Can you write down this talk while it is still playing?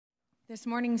This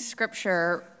morning's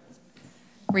scripture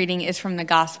reading is from the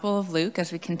Gospel of Luke,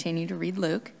 as we continue to read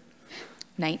Luke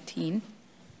 19.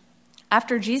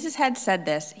 After Jesus had said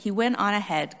this, he went on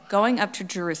ahead, going up to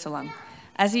Jerusalem.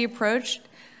 As he approached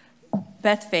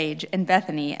Bethphage and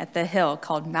Bethany at the hill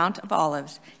called Mount of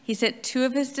Olives, he sent two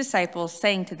of his disciples,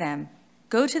 saying to them,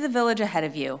 "Go to the village ahead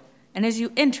of you, and as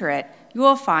you enter it, you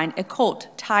will find a colt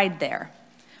tied there,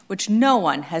 which no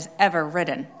one has ever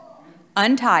ridden.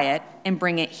 Untie it and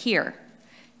bring it here.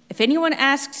 If anyone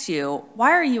asks you,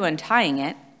 'Why are you untying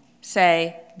it?'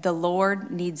 say, 'The Lord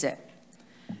needs it.'"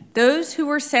 Those who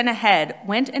were sent ahead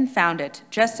went and found it,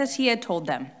 just as he had told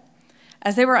them.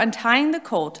 As they were untying the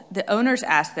colt, the owners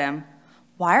asked them,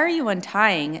 "Why are you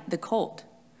untying the colt?"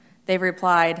 They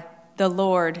replied, "The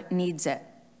Lord needs it."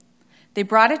 They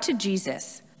brought it to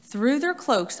Jesus, threw their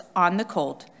cloaks on the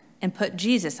colt, and put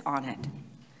Jesus on it.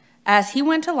 As he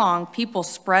went along, people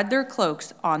spread their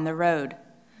cloaks on the road.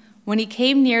 When he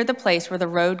came near the place where the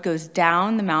road goes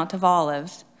down the Mount of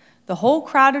Olives, the whole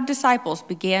crowd of disciples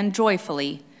began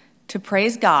joyfully to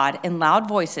praise God in loud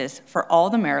voices for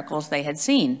all the miracles they had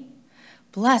seen.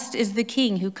 "Blessed is the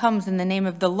King who comes in the name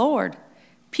of the Lord.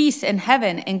 Peace in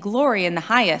heaven and glory in the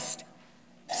highest."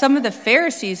 Some of the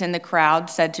Pharisees in the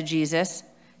crowd said to Jesus,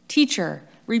 "Teacher,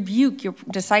 rebuke your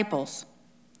disciples."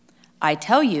 "I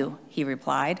tell you," he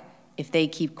replied, "if they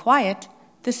keep quiet,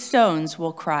 the stones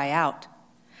will cry out."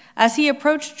 As he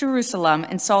approached Jerusalem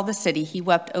and saw the city, he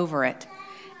wept over it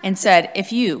and said,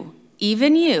 "If you,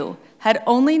 even you, had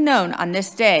only known on this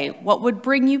day what would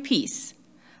bring you peace,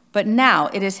 but now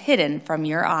it is hidden from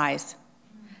your eyes.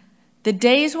 The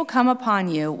days will come upon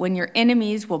you when your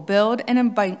enemies will build an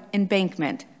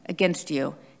embankment against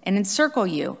you and encircle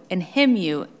you and hem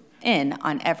you in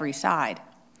on every side.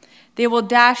 They will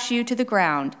dash you to the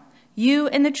ground, you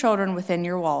and the children within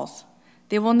your walls.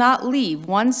 They will not leave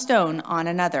one stone on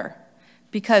another,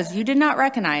 because you did not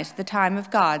recognize the time of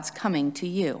God's coming to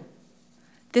you."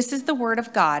 This is the word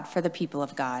of God for the people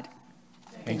of God.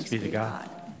 Thanks be to God.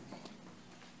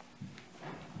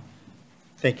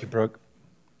 Thank you, Brooke.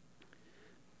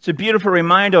 It's a beautiful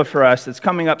reminder for us that's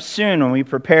coming up soon when we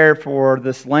prepare for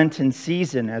this Lenten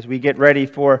season, as we get ready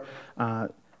for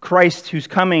Christ who's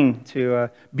coming to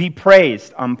be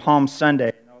praised on Palm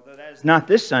Sunday. That is not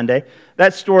this Sunday.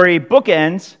 That story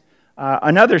bookends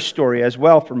another story as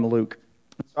well from Luke.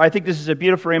 So I think this is a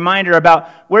beautiful reminder about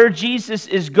where Jesus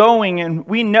is going, and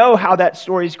we know how that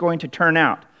story is going to turn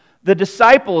out. The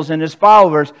disciples and his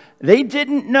followers, they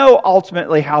didn't know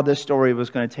ultimately how this story was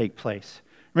going to take place.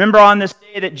 Remember on this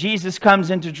day that Jesus comes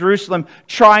into Jerusalem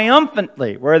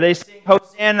triumphantly, where they sing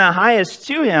Hosanna highest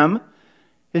to him,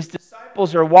 his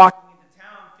disciples are walking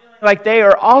like they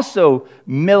are also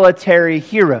military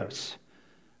heroes,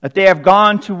 that they have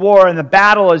gone to war and the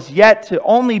battle is yet to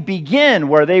only begin,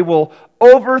 where they will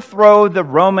overthrow the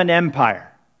Roman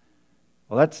Empire.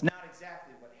 Well, that's not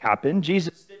exactly what happened.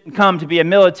 Jesus didn't come to be a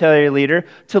military leader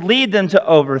to lead them to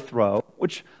overthrow,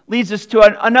 which leads us to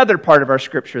another part of our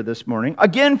scripture this morning,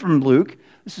 again from Luke.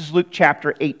 This is Luke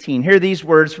chapter 18. Hear these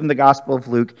words from the Gospel of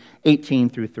Luke 18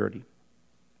 through 30.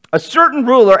 "A certain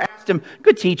ruler asked him,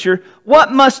 'Good teacher, what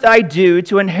must I do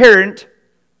to inherit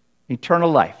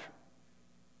eternal life?'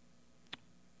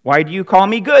 'Why do you call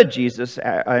me good?' Jesus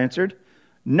answered.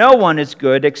 'No one is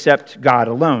good except God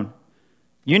alone.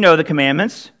 You know the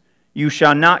commandments. You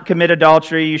shall not commit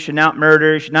adultery, you should not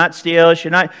murder, you should not steal, you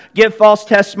should not give false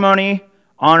testimony,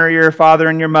 honor your father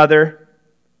and your mother.'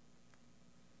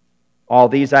 'All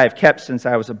these I have kept since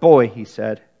I was a boy,' he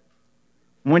said.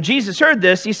 And when Jesus heard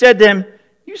this, he said to him,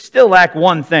 'You still lack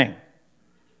one thing.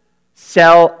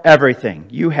 Sell everything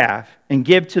you have and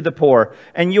give to the poor,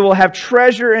 and you will have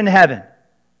treasure in heaven.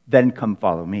 Then come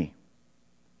follow me.'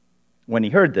 When he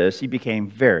heard this, he became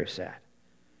very sad,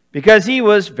 because he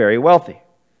was very wealthy.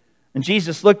 And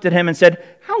Jesus looked at him and said,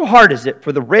 'How hard is it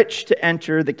for the rich to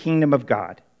enter the kingdom of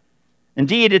God?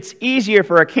 Indeed, it's easier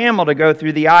for a camel to go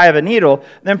through the eye of a needle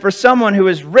than for someone who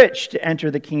is rich to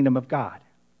enter the kingdom of God.'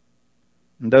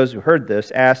 And those who heard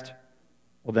this asked,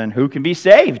 'Well then, who can be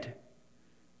saved?'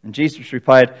 And Jesus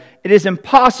replied, 'It is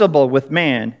impossible with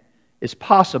man, is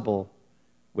possible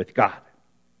with God.'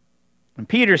 And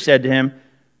Peter said to him,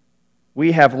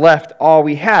 'We have left all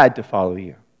we had to follow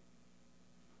you.'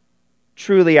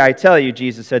 'Truly I tell you,'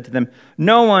 Jesus said to them,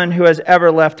 'no one who has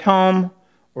ever left home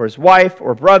or his wife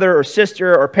or brother or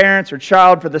sister or parents or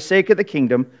child for the sake of the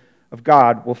kingdom of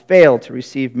God will fail to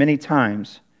receive many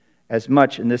times as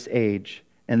much in this age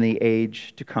and the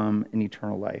age to come in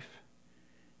eternal life.'"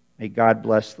 May God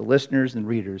bless the listeners and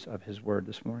readers of his word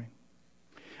this morning.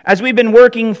 As we've been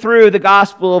working through the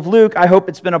Gospel of Luke, I hope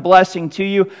it's been a blessing to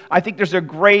you. I think there's a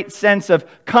great sense of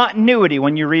continuity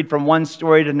when you read from one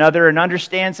story to another and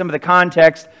understand some of the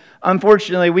context.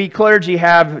 Unfortunately, we clergy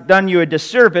have done you a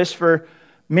disservice for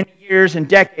many years and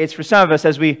decades for some of us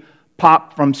as we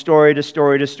pop from story to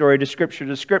story to story to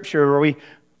Scripture, where we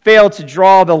fail to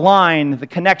draw the line, the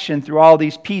connection through all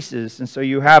these pieces. And so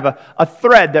you have a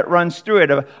thread that runs through it,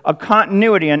 a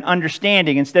continuity and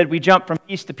understanding. Instead, we jump from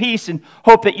piece to piece and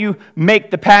hope that you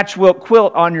make the patchwork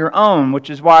quilt on your own,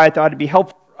 which is why I thought it'd be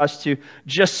helpful for us to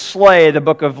just slay the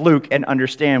book of Luke and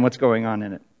understand what's going on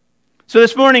in it. So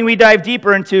this morning, we dive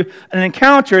deeper into an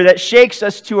encounter that shakes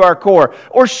us to our core,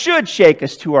 or should shake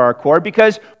us to our core,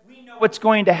 because what's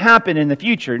going to happen in the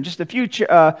future. In just a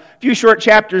few short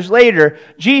chapters later,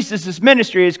 Jesus'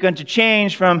 ministry is going to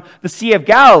change from the Sea of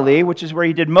Galilee, which is where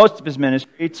he did most of his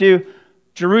ministry, to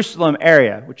Jerusalem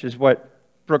area, which is what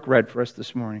Brooke read for us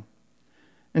this morning.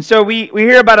 And so we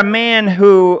hear about a man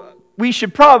who we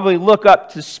should probably look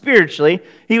up to spiritually.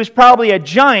 He was probably a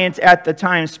giant at the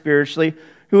time spiritually,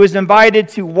 who was invited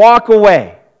to walk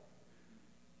away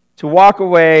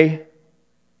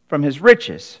from his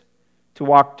riches, to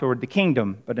walk toward the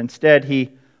kingdom, but instead he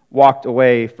walked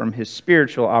away from his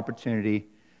spiritual opportunity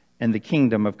in the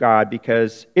kingdom of God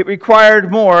because it required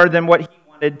more than what he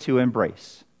wanted to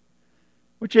embrace,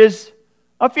 which is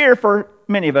a fear for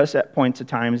many of us at points of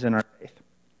times in our faith.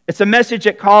 It's a message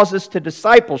that calls us to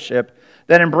discipleship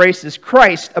that embraces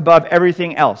Christ above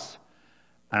everything else.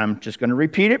 I'm just going to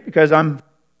repeat it because I'm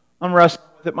wrestling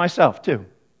with it myself too.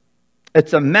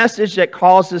 It's a message that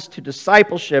calls us to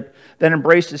discipleship that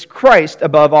embraces Christ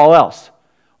above all else.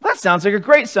 Well, that sounds like a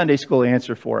great Sunday school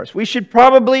answer for us. We should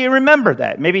probably remember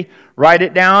that. Maybe write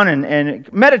it down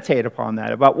and meditate upon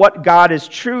that, about what God is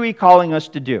truly calling us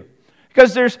to do.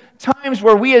 Because there's times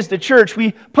where we as the church,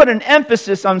 we put an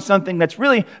emphasis on something that's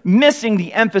really missing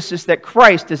the emphasis that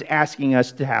Christ is asking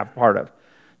us to have part of.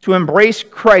 To embrace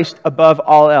Christ above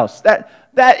all else.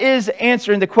 That is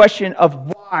answering the question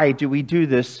of why do we do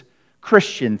this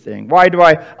Christian thing? Why do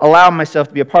I allow myself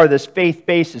to be a part of this faith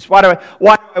basis? Why do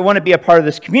I want to be a part of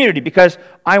this community? Because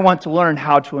I want to learn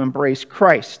how to embrace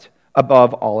Christ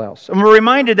above all else. And we're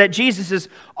reminded that Jesus is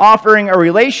offering a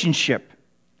relationship,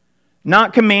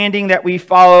 not commanding that we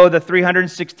follow the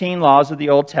 316 laws of the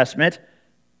Old Testament.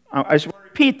 I just want to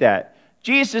repeat that.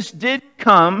 Jesus did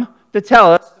come to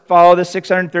tell us to follow the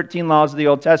 613 laws of the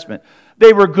Old Testament.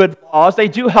 They were good laws. They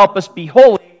do help us be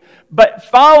holy. But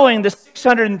following the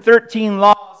 613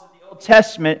 laws of the Old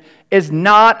Testament is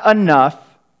not enough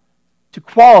to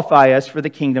qualify us for the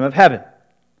kingdom of heaven.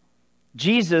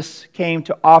 Jesus came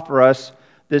to offer us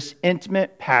this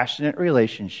intimate, passionate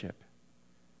relationship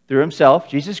through himself,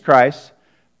 Jesus Christ,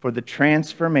 for the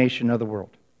transformation of the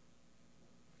world.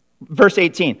 Verse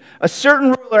 18, a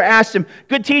certain ruler asked him,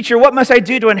 "Good teacher, what must I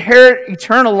do to inherit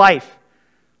eternal life?"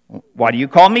 "Why do you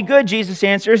call me good?" Jesus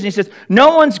answers, and he says,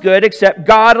 "No one's good except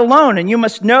God alone, and you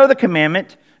must know the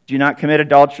commandment. Do not commit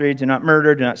adultery, do not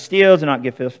murder, do not steal, do not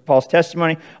give false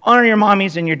testimony, honor your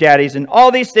mommies and your daddies, and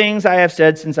all these things I have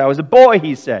said since I was a boy,"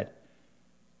 he said.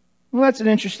 Well, that's an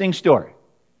interesting story.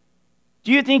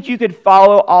 Do you think you could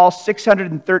follow all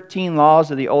 613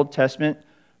 laws of the Old Testament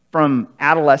from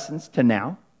adolescence to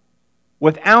now?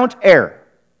 Without error.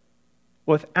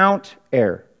 Without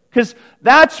error. Because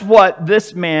that's what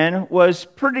this man was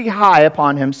pretty high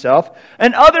upon himself.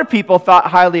 And other people thought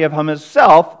highly of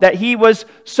himself, that he was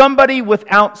somebody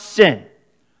without sin.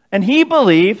 And he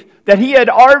believed that he had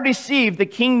already received the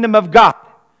kingdom of God.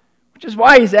 Which is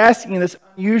why he's asking this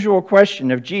unusual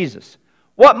question of Jesus.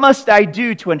 What must I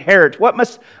do to inherit? What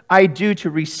must I do to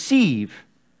receive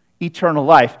eternal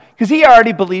life? Because he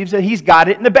already believes that he's got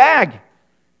it in the bag.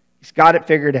 He's got it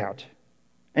figured out.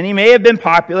 And he may have been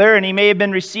popular, and he may have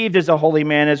been received as a holy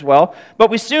man as well. But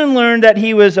we soon learned that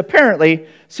he was apparently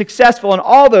successful in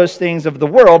all those things of the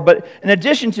world. But in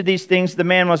addition to these things, the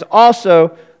man was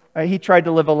also, he tried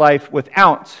to live a life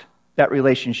without that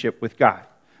relationship with God.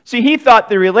 See, he thought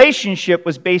the relationship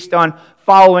was based on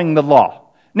following the law.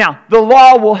 Now, the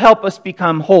law will help us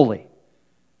become holy.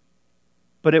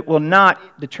 But it will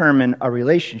not determine a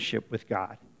relationship with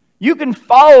God. You can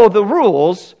follow the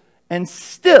rules and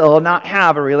still not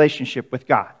have a relationship with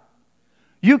God.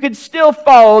 You could still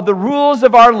follow the rules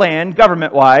of our land,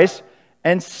 government-wise,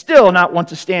 and still not want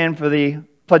to stand for the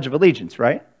Pledge of Allegiance,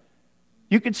 right?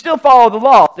 You could still follow the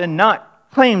laws and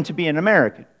not claim to be an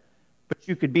American, but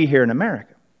you could be here in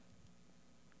America.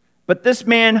 But this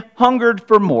man hungered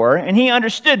for more, and he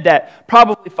understood that,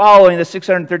 probably following the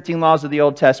 613 laws of the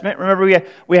Old Testament. Remember,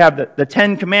 we have the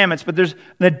 10 Commandments, but there's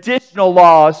an additional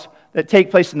laws that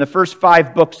take place in the first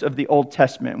 5 books of the Old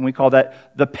Testament, and we call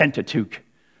that the Pentateuch,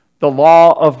 the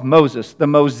law of Moses, the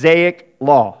Mosaic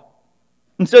law.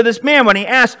 And so this man, when he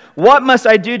asked, what must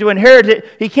I do to inherit it?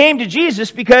 He came to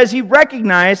Jesus because he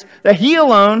recognized that he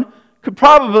alone could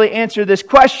probably answer this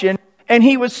question, and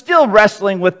he was still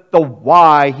wrestling with the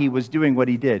why he was doing what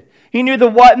he did. He knew the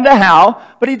what and the how,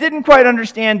 but he didn't quite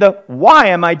understand the why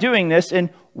am I doing this and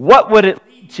what would it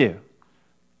lead to.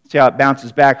 See how it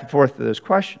bounces back and forth to those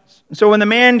questions. And so when the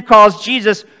man calls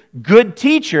Jesus good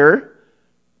teacher,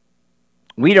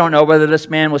 we don't know whether this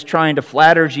man was trying to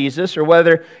flatter Jesus or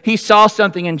whether he saw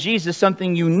something in Jesus,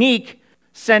 something unique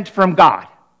sent from God.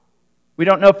 We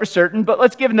don't know for certain, but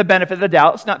let's give him the benefit of the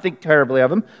doubt. Let's not think terribly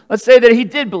of him. Let's say that he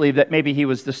did believe that maybe he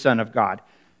was the Son of God.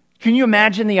 Can you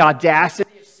imagine the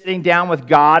audacity of sitting down with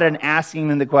God and asking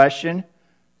him the question,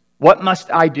 what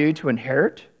must I do to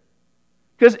inherit?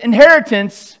 Because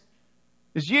inheritance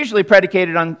is usually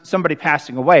predicated on somebody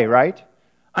passing away, right?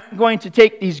 I'm going to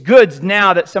take these goods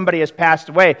now that somebody has passed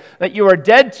away, that you are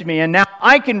dead to me, and now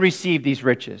I can receive these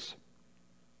riches.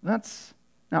 That's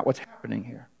not what's happening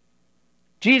here.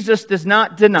 Jesus does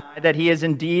not deny that he is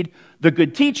indeed the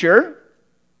good teacher,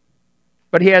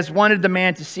 but he has wanted the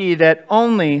man to see that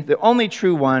the only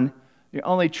true one, the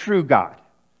only true God.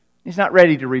 He's not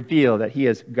ready to reveal that he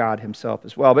is God himself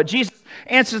as well. But Jesus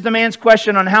answers the man's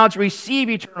question on how to receive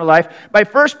eternal life by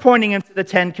first pointing him to the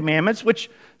 10 Commandments, which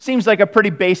seems like a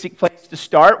pretty basic place to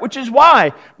start, which is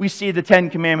why we see the 10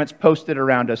 Commandments posted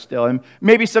around us still. And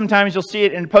maybe sometimes you'll see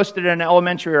it and posted in an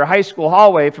elementary or high school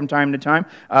hallway from time to time,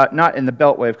 not in the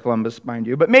Beltway of Columbus, mind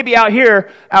you, but maybe out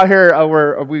here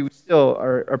where we still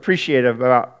are appreciative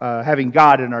about having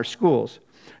God in our schools.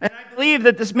 And I believe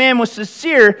that this man was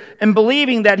sincere in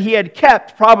believing that he had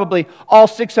kept probably all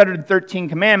 613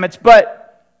 commandments,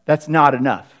 but that's not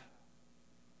enough.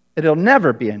 It'll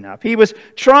never be enough. He was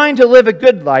trying to live a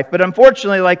good life, but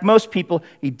unfortunately, like most people,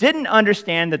 he didn't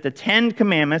understand that the 10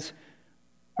 commandments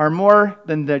are more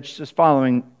than just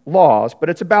following laws, but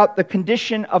it's about the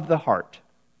condition of the heart.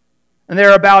 And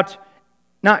they're about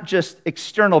not just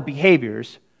external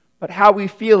behaviors, but how we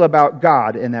feel about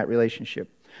God in that relationship.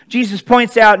 Jesus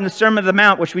points out in the Sermon on the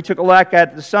Mount, which we took a look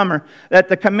at this summer, that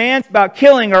the commands about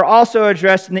killing are also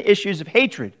addressed in the issues of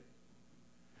hatred.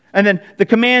 And then the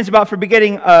commands about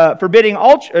forbidding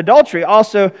adultery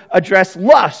also address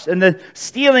lust. And the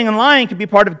stealing and lying can be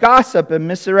part of gossip and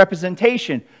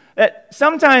misrepresentation. That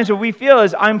sometimes what we feel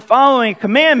is I'm following a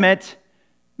commandment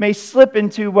may slip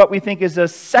into what we think is a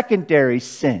secondary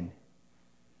sin.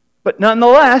 But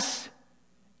nonetheless,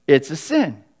 it's a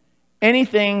sin.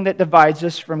 Anything that divides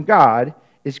us from God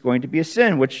is going to be a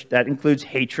sin, that includes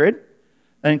hatred,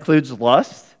 that includes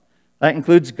lust, that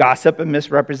includes gossip and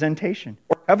misrepresentation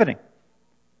or coveting.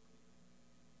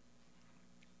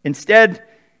 Instead,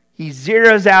 he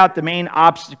zeroes out the main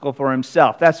obstacle for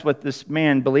himself. That's what this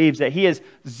man believes, that he has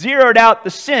zeroed out the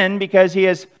sin because he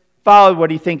has followed what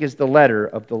he thinks is the letter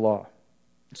of the law.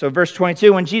 So verse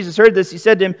 22, when Jesus heard this, he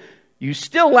said to him, you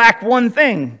still lack one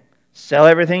thing. Sell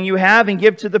everything you have and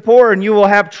give to the poor, and you will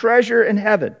have treasure in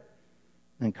heaven.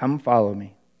 Then come follow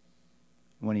me.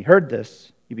 When he heard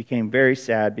this, he became very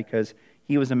sad because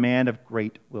he was a man of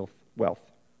great wealth.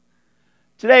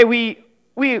 Today, we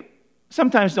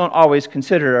sometimes don't always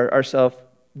consider ourselves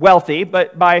wealthy,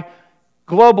 but by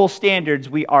global standards,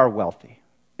 we are wealthy.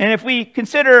 And if we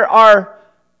consider our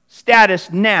status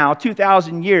now,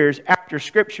 2,000 years after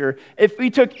Scripture, if we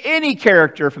took any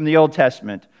character from the Old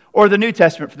Testament, or the New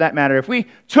Testament for that matter, if we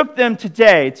took them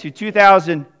today to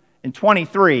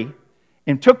 2023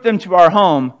 and took them to our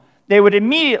home, they would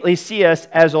immediately see us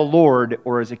as a lord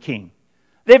or as a king.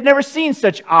 They've never seen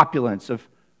such opulence of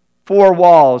 4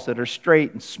 walls that are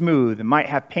straight and smooth and might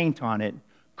have paint on it,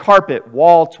 carpet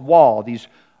wall to wall, these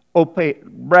opaque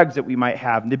rugs that we might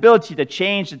have, and the ability to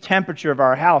change the temperature of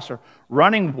our house, or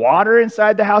running water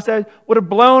inside the house, that would have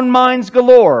blown minds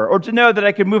galore, or to know that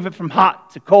I could move it from hot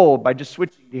to cold by just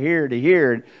switching to here to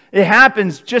here. It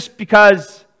happens just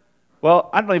because, well,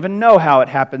 I don't even know how it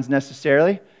happens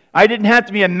necessarily. I didn't have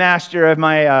to be a master of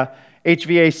my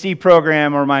HVAC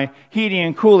program or my heating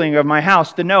and cooling of my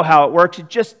house to know how it works. It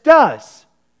just does.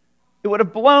 It would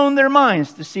have blown their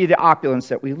minds to see the opulence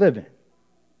that we live in.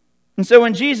 And so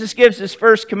when Jesus gives his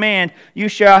first command, you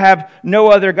shall have no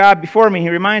other God before me, he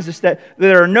reminds us that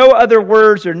there are no other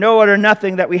words or no other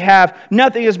nothing that we have.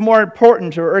 Nothing is more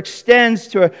important or extends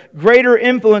to a greater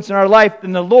influence in our life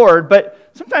than the Lord.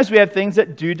 But sometimes we have things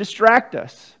that do distract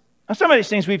us. Now, some of these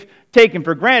things we've taken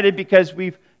for granted because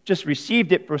we've just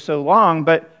received it for so long.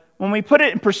 But when we put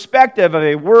it in perspective of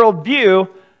a worldview,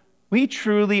 we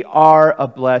truly are a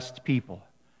blessed people.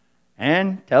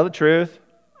 And tell the truth,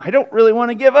 I don't really want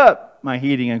to give up my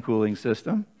heating and cooling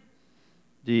system.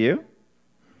 Do you?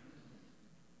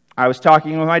 I was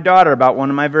talking with my daughter about one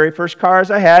of my very first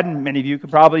cars I had, and many of you could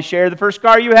probably share the first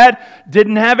car you had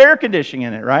didn't have air conditioning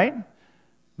in it, right?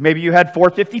 Maybe you had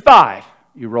 455.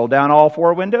 You rolled down all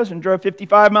four windows and drove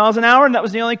 55 miles an hour, and that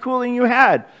was the only cooling you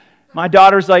had. My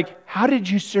daughter's like, how did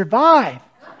you survive?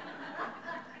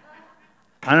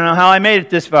 I don't know how I made it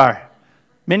this far.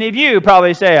 Many of you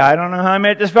probably say, I don't know how I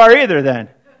made it this far either then.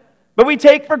 But we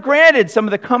take for granted some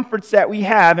of the comforts that we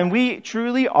have, and we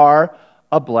truly are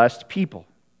a blessed people.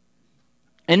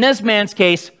 In this man's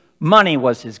case, money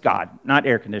was his God, not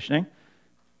air conditioning.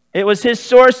 It was his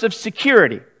source of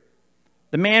security.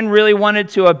 The man really wanted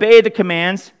to obey the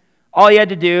commands. All he had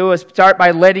to do was start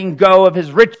by letting go of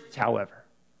his riches, however.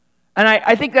 And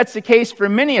I think that's the case for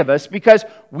many of us because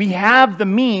we have the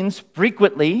means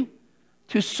frequently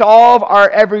to solve our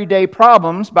everyday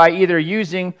problems by either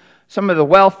using some of the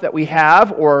wealth that we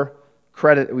have or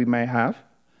credit that we may have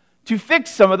to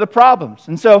fix some of the problems.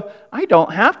 And so I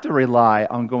don't have to rely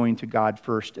on going to God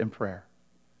first in prayer.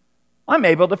 I'm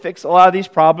able to fix a lot of these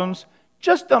problems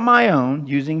just on my own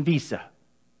using Visa.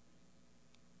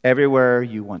 Everywhere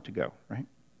you want to go, right?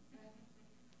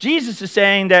 Jesus is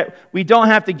saying that we don't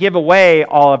have to give away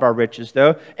all of our riches,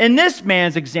 though. In this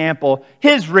man's example,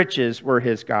 his riches were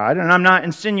his God. And I'm not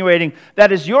insinuating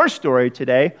that is your story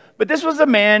today, but this was a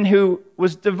man who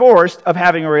was divorced of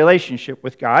having a relationship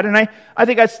with God. And I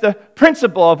think that's the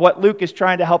principle of what Luke is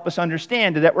trying to help us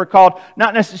understand, that we're called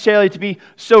not necessarily to be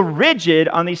so rigid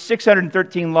on these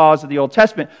 613 laws of the Old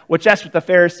Testament, which that's what the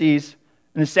Pharisees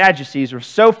and the Sadducees were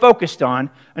so focused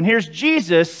on. And here's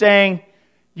Jesus saying,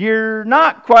 you're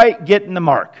not quite getting the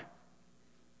mark.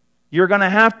 You're going to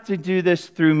have to do this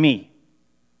through me.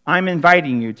 I'm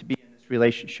inviting you to be in this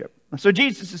relationship. And so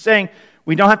Jesus is saying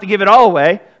we don't have to give it all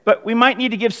away, but we might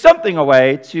need to give something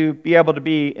away to be able to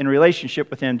be in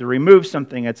relationship with him, to remove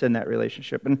something that's in that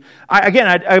relationship. And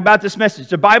about this message,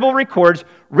 the Bible records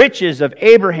riches of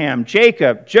Abraham,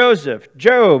 Jacob, Joseph,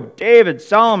 Job, David,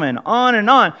 Solomon, on and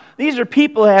on. These are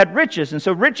people who had riches, and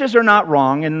so riches are not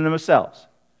wrong in themselves.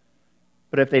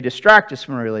 But if they distract us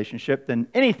from a relationship, then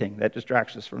anything that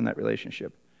distracts us from that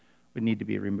relationship would need to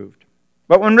be removed.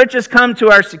 But when riches come to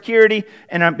our security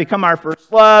and become our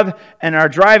first love and our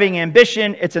driving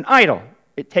ambition, it's an idol.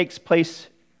 It takes place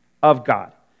of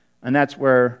God. And that's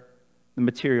where the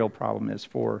material problem is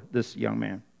for this young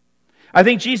man. I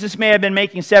think Jesus may have been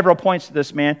making several points to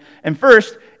this man. And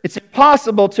first, it's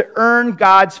impossible to earn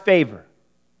God's favor.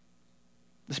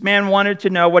 This man wanted to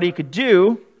know what he could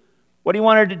do, what he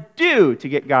wanted to do to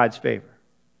get God's favor.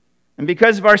 And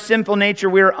because of our sinful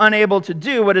nature, we are unable to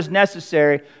do what is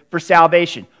necessary for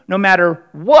salvation. No matter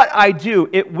what I do,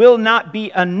 it will not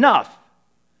be enough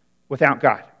without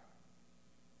God.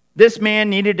 This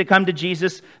man needed to come to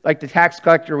Jesus, like the tax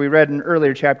collector we read in an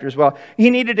earlier chapter as well.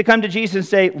 He needed to come to Jesus and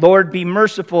say, Lord, be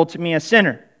merciful to me, a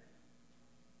sinner.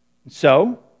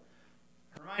 So,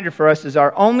 a reminder for us is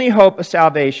our only hope of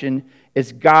salvation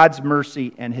is God's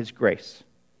mercy and his grace.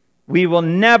 We will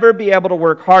never be able to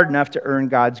work hard enough to earn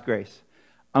God's grace.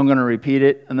 I'm going to repeat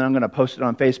it, and then I'm going to post it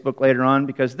on Facebook later on,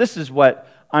 because this is what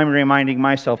I'm reminding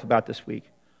myself about this week.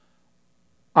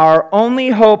 Our only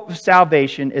hope of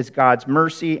salvation is God's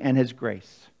mercy and his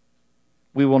grace.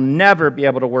 We will never be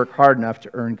able to work hard enough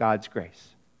to earn God's grace.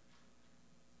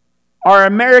 Our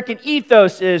American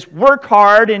ethos is work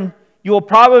hard and you will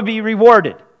probably be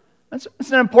rewarded.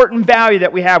 That's an important value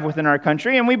that we have within our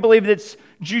country, and we believe that it's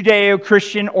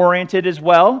Judeo-Christian oriented as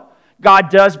well. God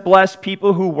does bless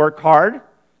people who work hard,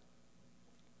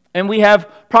 and we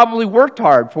have probably worked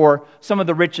hard for some of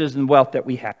the riches and wealth that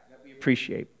we have, that we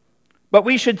appreciate. But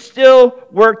we should still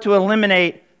work to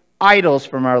eliminate idols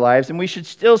from our lives, and we should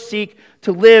still seek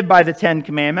to live by the 10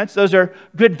 Commandments. Those are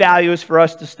good values for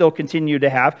us to still continue to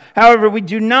have. However, we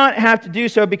do not have to do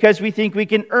so because we think we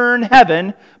can earn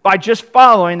heaven by just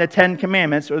following the 10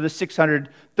 Commandments or the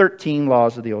 613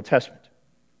 laws of the Old Testament.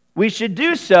 We should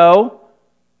do so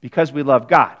because we love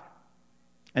God.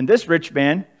 And this rich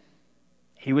man,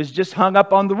 he was just hung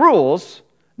up on the rules,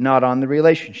 not on the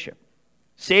relationship.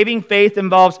 Saving faith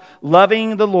involves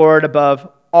loving the Lord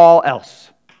above all else.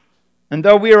 And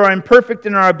though we are imperfect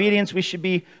in our obedience, we should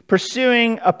be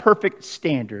pursuing a perfect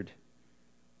standard.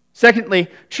 Secondly,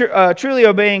 truly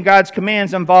obeying God's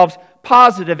commands involves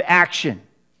positive action.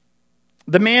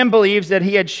 The man believes that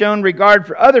he had shown regard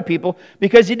for other people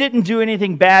because he didn't do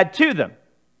anything bad to them.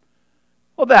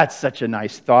 Well, that's such a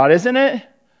nice thought, isn't it?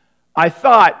 I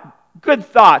thought good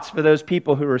thoughts for those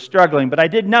people who were struggling, but I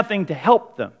did nothing to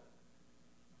help them.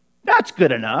 That's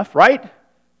good enough, right?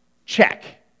 Check.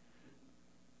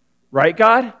 Right,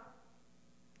 God?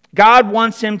 God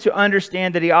wants him to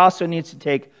understand that he also needs to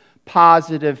take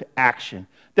positive action.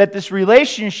 That this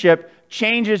relationship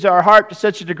changes our heart to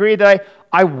such a degree that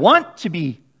I want to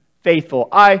be faithful.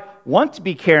 I want to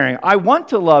be caring. I want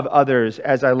to love others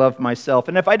as I love myself.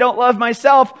 And if I don't love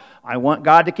myself, I want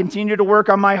God to continue to work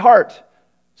on my heart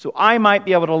so I might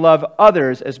be able to love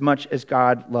others as much as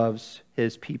God loves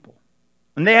his people.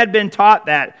 And they had been taught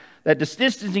that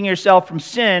distancing yourself from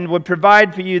sin would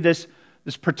provide for you this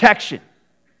protection.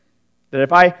 That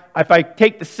if I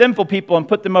take the sinful people and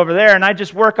put them over there and I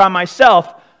just work on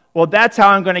myself, well, that's how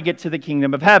I'm going to get to the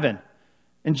kingdom of heaven.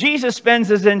 And Jesus spends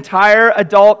his entire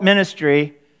adult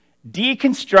ministry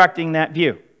deconstructing that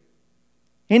view.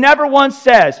 He never once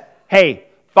says, hey,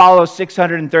 follow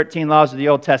 613 laws of the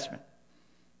Old Testament.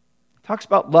 He talks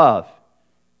about love.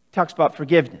 He talks about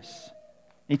forgiveness.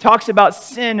 He talks about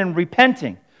sin and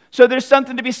repenting. So there's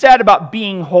something to be said about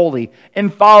being holy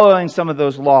and following some of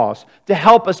those laws to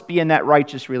help us be in that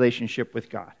righteous relationship with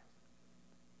God.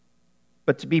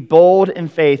 But to be bold in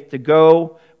faith, to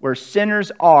go where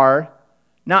sinners are,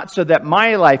 not so that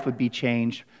my life would be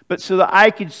changed, but so that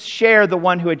I could share the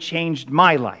one who had changed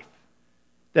my life.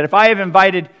 That if I have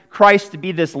invited Christ to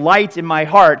be this light in my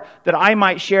heart, that I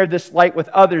might share this light with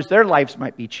others, their lives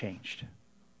might be changed.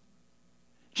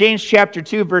 James chapter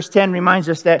 2, verse 10 reminds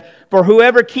us that, for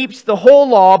whoever keeps the whole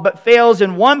law but fails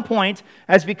in one point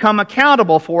has become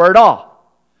accountable for it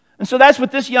all. And so that's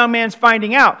what this young man's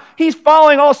finding out. He's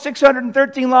following all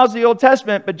 613 laws of the Old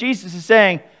Testament, but Jesus is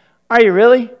saying, are you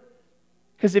really?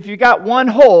 Because if you got one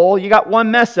hole, you got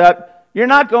one mess up, you're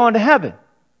not going to heaven.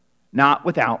 Not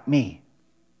without me.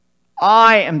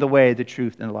 I am the way, the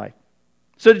truth, and the life.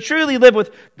 So to truly live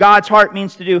with God's heart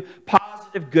means to do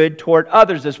positive good toward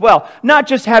others as well. Not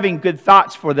just having good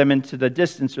thoughts for them into the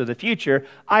distance or the future.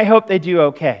 I hope they do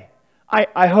okay.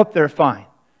 I hope they're fine.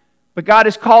 But God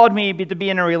has called me to be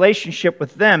in a relationship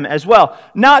with them as well.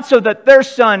 Not so that their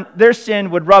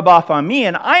sin would rub off on me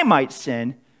and I might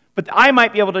sin, but I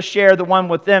might be able to share the one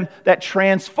with them that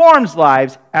transforms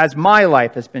lives as my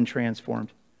life has been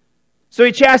transformed. So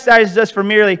he chastises us for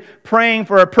merely praying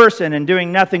for a person and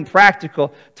doing nothing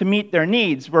practical to meet their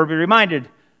needs. We're reminded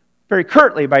very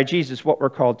curtly by Jesus what we're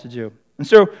called to do. And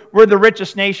so we're the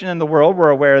richest nation in the world. We're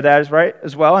aware of that, right,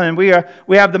 as well. And we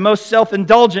have the most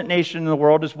self-indulgent nation in the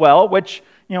world as well, which,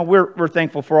 we're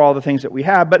thankful for all the things that we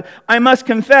have. But I must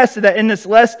confess that in this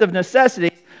list of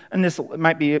necessities, and this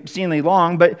might be obscenely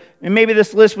long, but maybe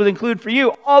this list would include for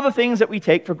you all the things that we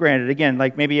take for granted. Again,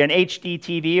 like maybe an HD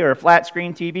TV or a flat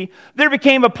screen TV. There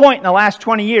became a point in the last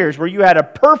 20 years where you had a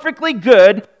perfectly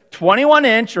good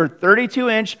 21-inch or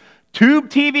 32-inch tube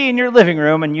TV in your living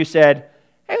room, and you said,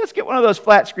 hey, let's get one of those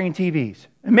flat screen TVs.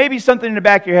 And maybe something in the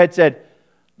back of your head said,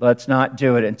 let's not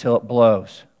do it until it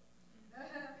blows.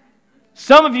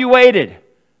 Some of you waited.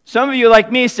 Some of you,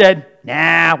 like me, said,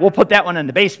 nah, we'll put that one in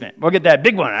the basement. We'll get that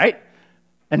big one, right?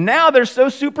 And now they're so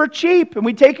super cheap, and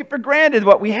we take it for granted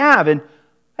what we have. And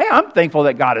hey, I'm thankful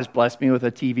that God has blessed me with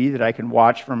a TV that I can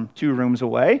watch from 2 rooms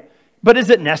away. But is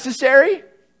it necessary?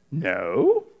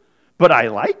 No. But I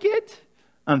like it.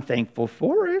 I'm thankful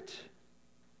for it.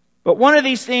 But one of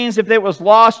these things, if it was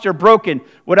lost or broken,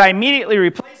 would I immediately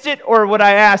replace it, or would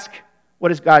I ask,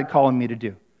 what is God calling me to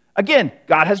do? Again,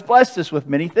 God has blessed us with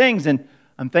many things, and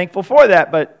I'm thankful for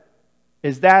that, but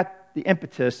is that the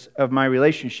impetus of my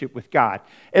relationship with God?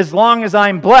 As long as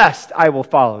I'm blessed, I will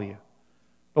follow you.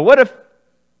 But what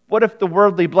if the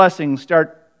worldly blessings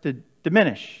start to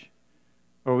diminish,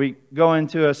 or we go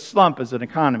into a slump as an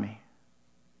economy?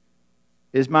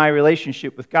 Is my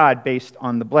relationship with God based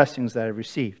on the blessings that I've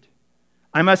received?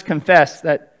 I must confess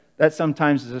that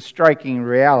sometimes is a striking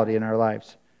reality in our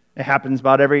lives. It happens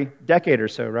about every decade or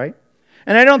so, right?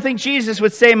 And I don't think Jesus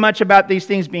would say much about these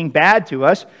things being bad to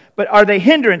us, but are they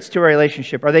hindrance to our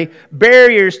relationship? Are they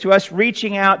barriers to us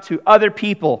reaching out to other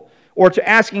people or to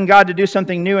asking God to do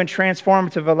something new and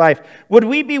transformative of life? Would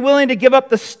we be willing to give up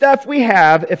the stuff we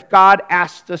have if God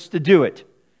asked us to do it?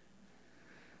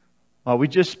 Well, we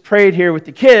just prayed here with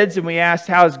the kids and we asked,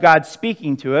 how is God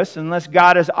speaking to us? Unless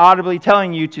God is audibly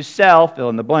telling you to sell, fill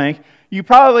in the blank, you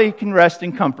probably can rest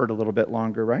in comfort a little bit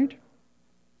longer, right?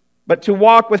 But to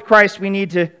walk with Christ, we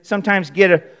need to sometimes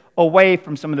get away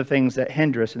from some of the things that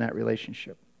hinder us in that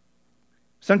relationship.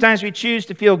 Sometimes we choose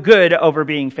to feel good over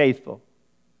being faithful.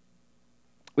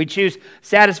 We choose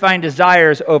satisfying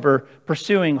desires over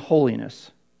pursuing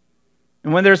holiness.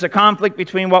 And when there's a conflict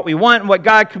between what we want and what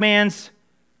God commands,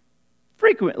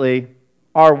 frequently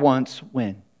our wants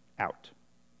win out.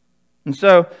 And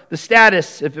so the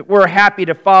status, if we're happy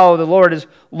to follow the Lord, as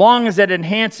long as it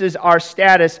enhances our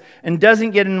status and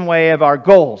doesn't get in the way of our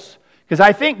goals. Because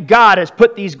I think God has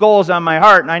put these goals on my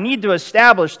heart, and I need to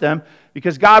establish them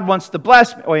because God wants to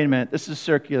bless me. Wait a minute, this is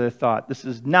circular thought. This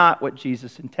is not what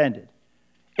Jesus intended.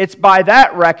 It's by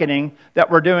that reckoning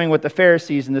that we're doing what the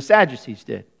Pharisees and the Sadducees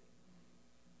did.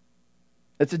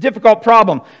 It's a difficult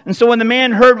problem. And so when the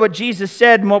man heard what Jesus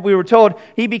said and what we were told,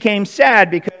 he became sad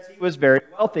because he was very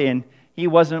wealthy and he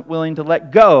wasn't willing to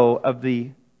let go of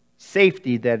the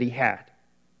safety that he had.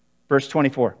 Verse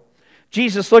 24.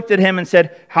 Jesus looked at him and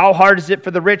said, "How hard is it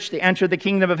for the rich to enter the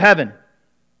kingdom of heaven?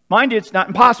 Mind you, it's not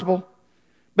impossible.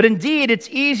 But indeed, it's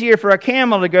easier for a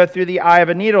camel to go through the eye of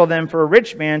a needle than for a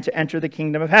rich man to enter the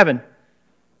kingdom of heaven."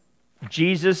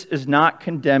 Jesus is not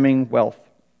condemning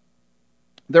wealth.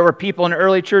 There were people in the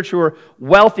early church who were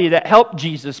wealthy that helped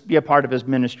Jesus be a part of his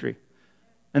ministry.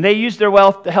 And they used their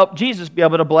wealth to help Jesus be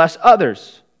able to bless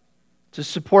others, to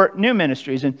support new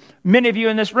ministries. And many of you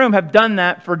in this room have done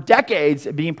that for decades,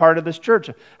 being part of this church,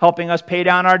 helping us pay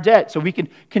down our debt so we can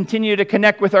continue to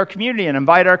connect with our community and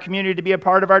invite our community to be a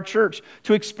part of our church,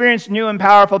 to experience new and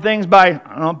powerful things by,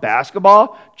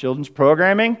 basketball, children's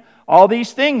programming, all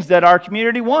these things that our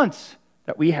community wants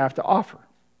that we have to offer.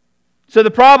 So the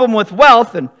problem with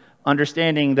wealth, and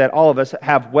understanding that all of us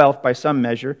have wealth by some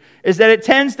measure, is that it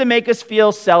tends to make us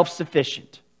feel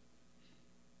self-sufficient.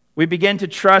 We begin to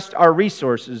trust our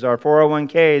resources, our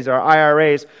 401ks, our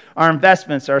IRAs, our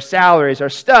investments, our salaries, our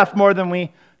stuff more than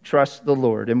we trust the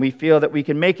Lord. And we feel that we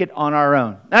can make it on our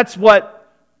own. That's what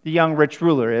the young rich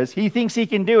ruler is. He thinks he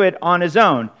can do it on his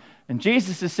own. And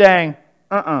Jesus is saying,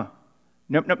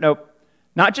 nope.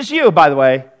 Not just you, by the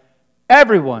way.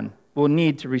 Everyone will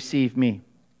need to receive me.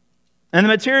 And the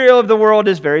material of the world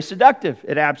is very seductive.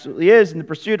 It absolutely is. And the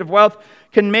pursuit of wealth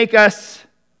can make us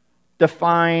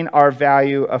define our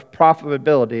value of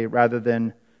profitability rather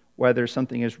than whether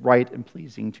something is right and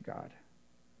pleasing to God.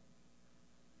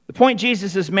 The point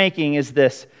Jesus is making is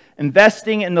this: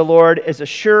 investing in the Lord is a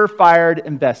surefire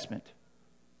investment.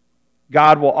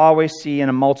 God will always see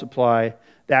and multiply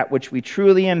that which we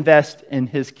truly invest in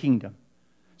his kingdom.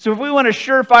 So if we want a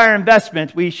surefire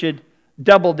investment, we should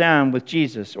double down with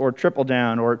Jesus or triple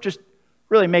down or just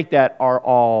really make that our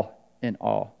all in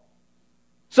all.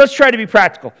 So let's try to be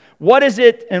practical. What is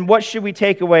it and what should we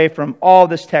take away from all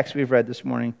this text we've read this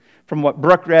morning, from what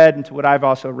Brooke read and to what I've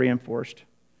also reinforced?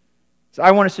 So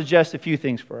I want to suggest a few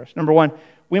things for us. Number one,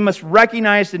 we must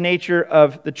recognize the nature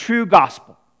of the true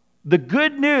gospel, the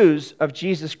good news of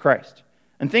Jesus Christ.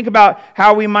 And think about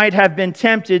how we might have been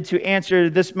tempted to answer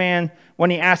this man when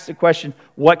he asked the question,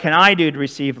 "What can I do to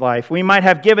receive life?" We might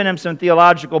have given him some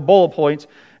theological bullet points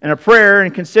and a prayer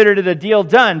and considered it a deal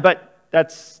done, but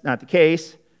that's not the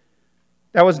case.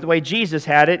 That wasn't the way Jesus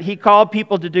had it. He called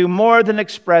people to do more than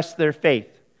express their faith.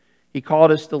 He called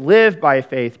us to live by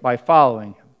faith by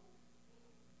following him.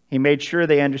 He made sure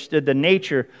they understood the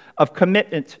nature of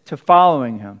commitment to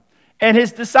following him. And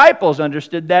his disciples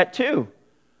understood that too.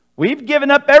 We've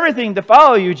given up everything to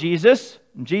follow you, Jesus.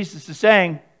 And Jesus is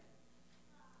saying,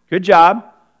 good job,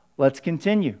 let's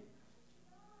continue.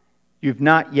 You've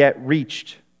not yet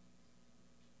reached.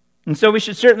 And so we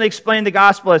should certainly explain the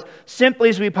gospel as simply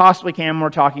as we possibly can when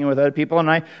we're talking with other people. And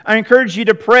I encourage you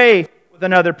to pray with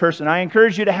another person. I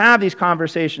encourage you to have these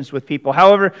conversations with people.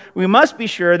 However, we must be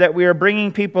sure that we are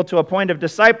bringing people to a point of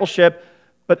discipleship,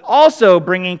 but also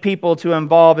bringing people to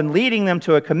involve and leading them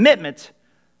to a commitment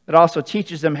that also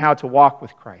teaches them how to walk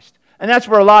with Christ. And that's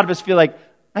where a lot of us feel like,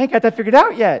 I ain't got that figured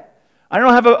out yet. I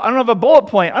don't have a bullet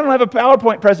point. I don't have a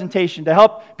PowerPoint presentation to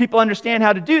help people understand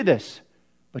how to do this.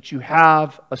 But you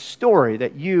have a story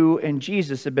that you and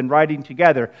Jesus have been writing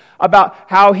together about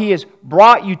how he has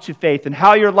brought you to faith and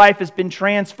how your life has been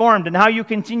transformed and how you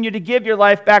continue to give your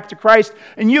life back to Christ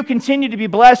and you continue to be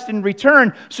blessed in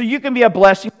return so you can be a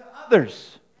blessing to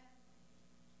others.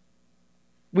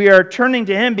 We are turning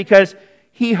to him because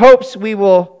he hopes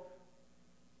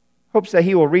that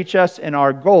he will reach us in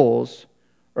our goals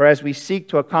or as we seek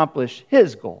to accomplish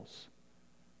his goals,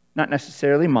 not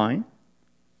necessarily mine.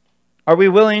 Are we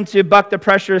willing to buck the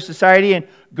pressure of society and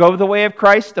go the way of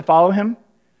Christ to follow him?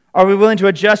 Are we willing to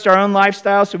adjust our own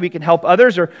lifestyle so we can help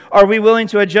others? Or are we willing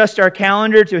to adjust our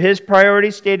calendar to his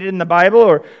priorities stated in the Bible?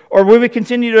 Or will we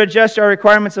continue to adjust our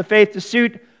requirements of faith to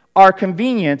suit our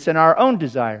convenience and our own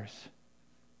desires?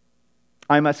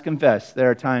 I must confess, there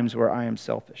are times where I am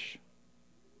selfish.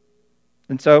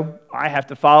 And so I have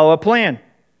to follow a plan.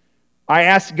 I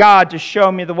ask God to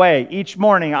show me the way. Each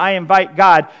morning, I invite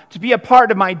God to be a part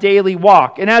of my daily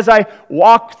walk. And as I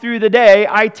walk through the day,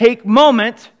 I take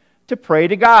moment to pray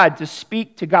to God, to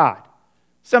speak to God.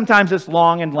 Sometimes it's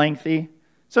long and lengthy.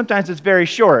 Sometimes it's very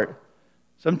short.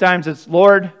 Sometimes it's,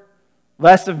 Lord,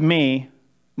 less of me,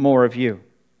 more of you.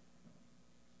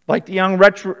 Like the young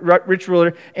rich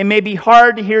ruler, it may be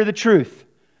hard to hear the truth,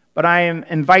 but I am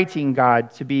inviting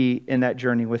God to be in that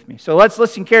journey with me. So let's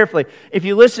listen carefully. If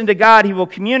you listen to God, He will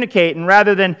communicate, and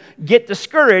rather than get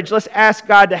discouraged, let's ask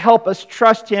God to help us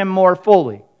trust Him more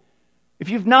fully. If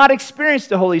you've not experienced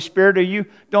the Holy Spirit, or you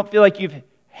don't feel like you've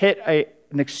hit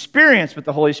an experience with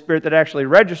the Holy Spirit that actually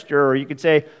register, or you could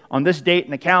say, on this date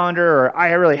in the calendar, or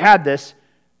I really had this,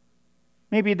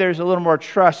 maybe there's a little more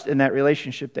trust in that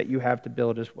relationship that you have to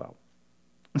build as well.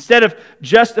 Instead of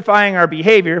justifying our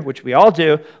behavior, which we all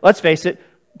do, let's face it,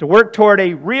 to work toward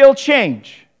a real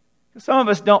change. Some of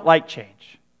us don't like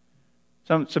change.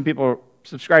 Some people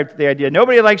subscribe to the idea,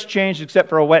 nobody likes change except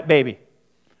for a wet baby.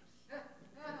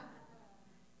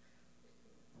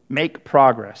 Make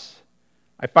progress.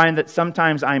 I find that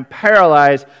sometimes I'm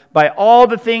paralyzed by all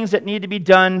the things that need to be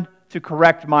done to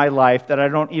correct my life that I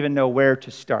don't even know where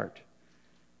to start.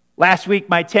 Last week,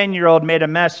 my 10-year-old made a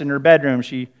mess in her bedroom.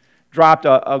 She dropped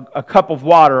a cup of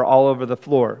water all over the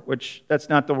floor, which that's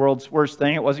not the world's worst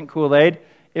thing. It wasn't Kool-Aid.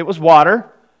 It was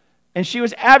water. And she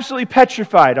was absolutely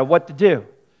petrified of what to do.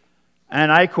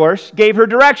 And I, of course, gave her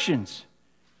directions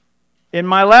in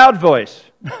my loud voice.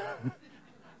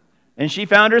 And she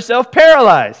found herself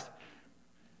paralyzed.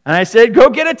 And I said, go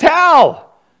get a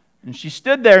towel. And she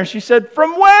stood there and she said,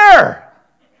 from where?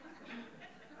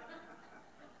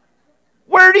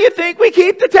 Where do you think we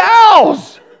keep the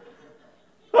towels?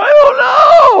 I don't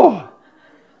know.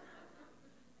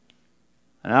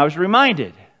 And I was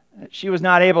reminded that she was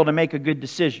not able to make a good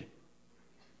decision.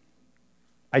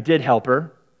 I did help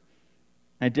her.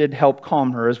 I did help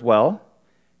calm her as well.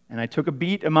 And I took a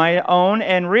beat of my own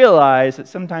and realized that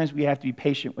sometimes we have to be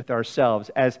patient with ourselves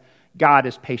as God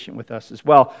is patient with us as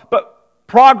well. But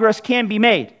progress can be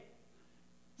made.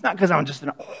 It's not because I'm just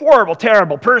a horrible,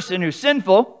 terrible person who's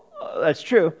sinful. That's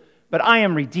true. But I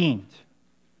am redeemed.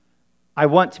 I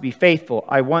want to be faithful.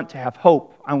 I want to have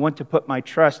hope. I want to put my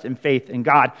trust and faith in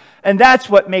God. And that's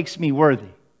what makes me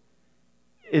worthy,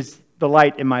 is the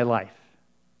light in my life.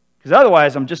 Because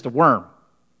otherwise, I'm just a worm.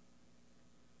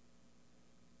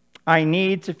 I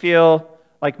need to feel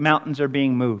like mountains are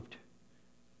being moved.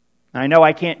 I know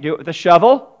I can't do it with a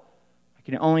shovel. I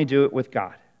can only do it with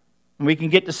God. And we can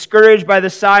get discouraged by the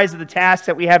size of the task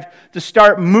that we have to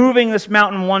start moving this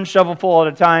mountain one shovelful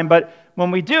at a time. But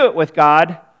when we do it with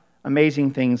God,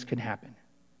 amazing things can happen.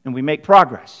 And we make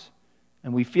progress.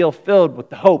 And we feel filled with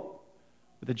the hope,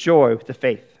 with the joy, with the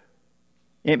faith.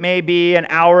 It may be an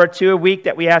hour or two a week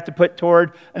that we have to put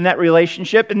toward in that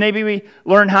relationship. And maybe we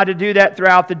learn how to do that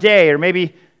throughout the day. Or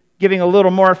maybe giving a little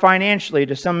more financially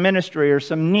to some ministry or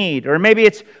some need. Or maybe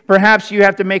it's perhaps you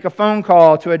have to make a phone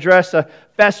call to address a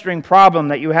festering problem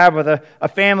that you have with a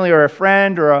family or a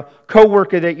friend or a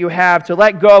coworker that you have, to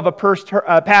let go of a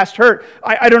past hurt.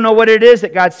 I don't know what it is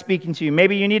that God's speaking to you.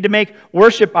 Maybe you need to make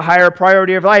worship a higher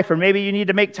priority of life, or maybe you need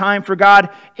to make time for God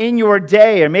in your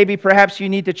day, or maybe perhaps you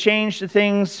need to change the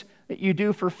things that you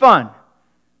do for fun.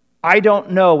 I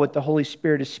don't know what the Holy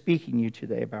Spirit is speaking to you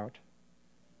today about.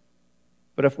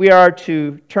 But if we are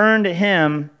to turn to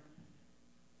Him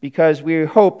because we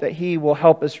hope that He will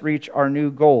help us reach our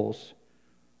new goals,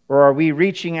 or are we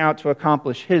reaching out to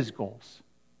accomplish His goals?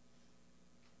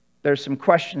 There's some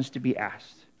questions to be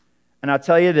asked. And I'll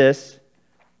tell you this,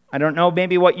 I don't know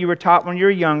maybe what you were taught when you were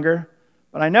younger,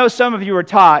 but I know some of you were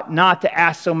taught not to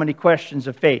ask so many questions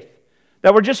of faith,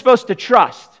 that we're just supposed to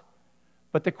trust.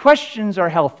 But the questions are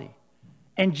healthy.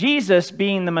 And Jesus,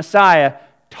 being the Messiah,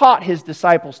 taught His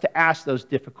disciples to ask those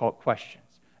difficult questions.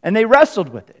 And they wrestled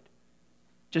with it,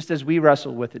 just as we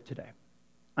wrestle with it today.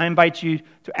 I invite you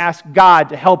to ask God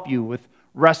to help you with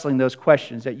wrestling those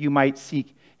questions, that you might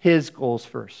seek His goals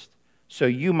first, so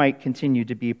you might continue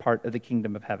to be part of the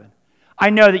kingdom of heaven. I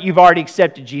know that you've already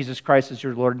accepted Jesus Christ as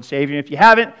your Lord and Savior. If you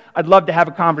haven't, I'd love to have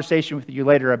a conversation with you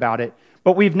later about it.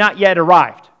 But we've not yet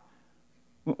arrived.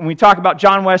 When we talk about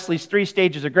John Wesley's 3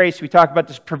 stages of grace, we talk about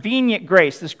this prevenient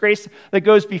grace, this grace that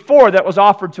goes before, that was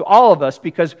offered to all of us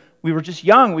because we were just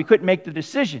young, we couldn't make the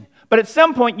decision. But at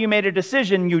some point you made a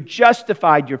decision, you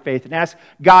justified your faith and asked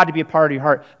God to be a part of your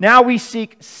heart. Now we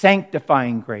seek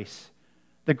sanctifying grace,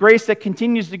 the grace that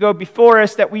continues to go before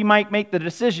us, that we might make the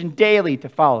decision daily to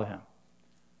follow Him.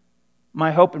 My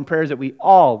hope and prayer is that we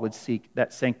all would seek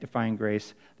that sanctifying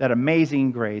grace, that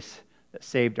amazing grace that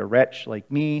saved a wretch like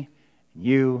me,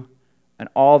 you, and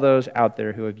all those out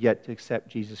there who have yet to accept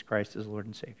Jesus Christ as Lord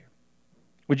and Savior.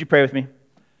 Would you pray with me?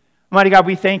 Almighty God,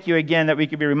 we thank you again that we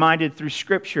could be reminded through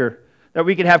Scripture, that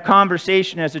we could have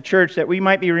conversation as a church, that we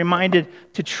might be reminded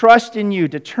to trust in you,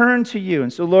 to turn to you.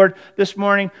 And so, Lord, this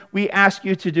morning we ask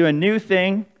you to do a new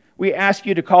thing. we ask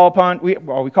you to call upon, we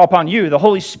call upon you, the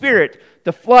Holy Spirit,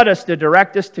 to flood us, to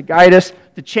direct us, to guide us,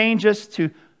 to change us, to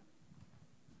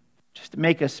just to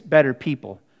make us better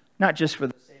people. Not just for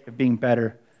the sake of being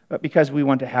better, but because we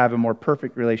want to have a more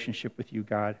perfect relationship with you,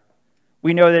 God.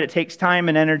 We know that it takes time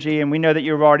and energy, and we know that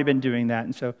you've already been doing that.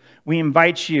 And so we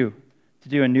invite you to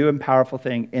do a new and powerful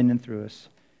thing in and through us.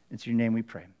 It's your name we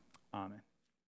pray. Amen.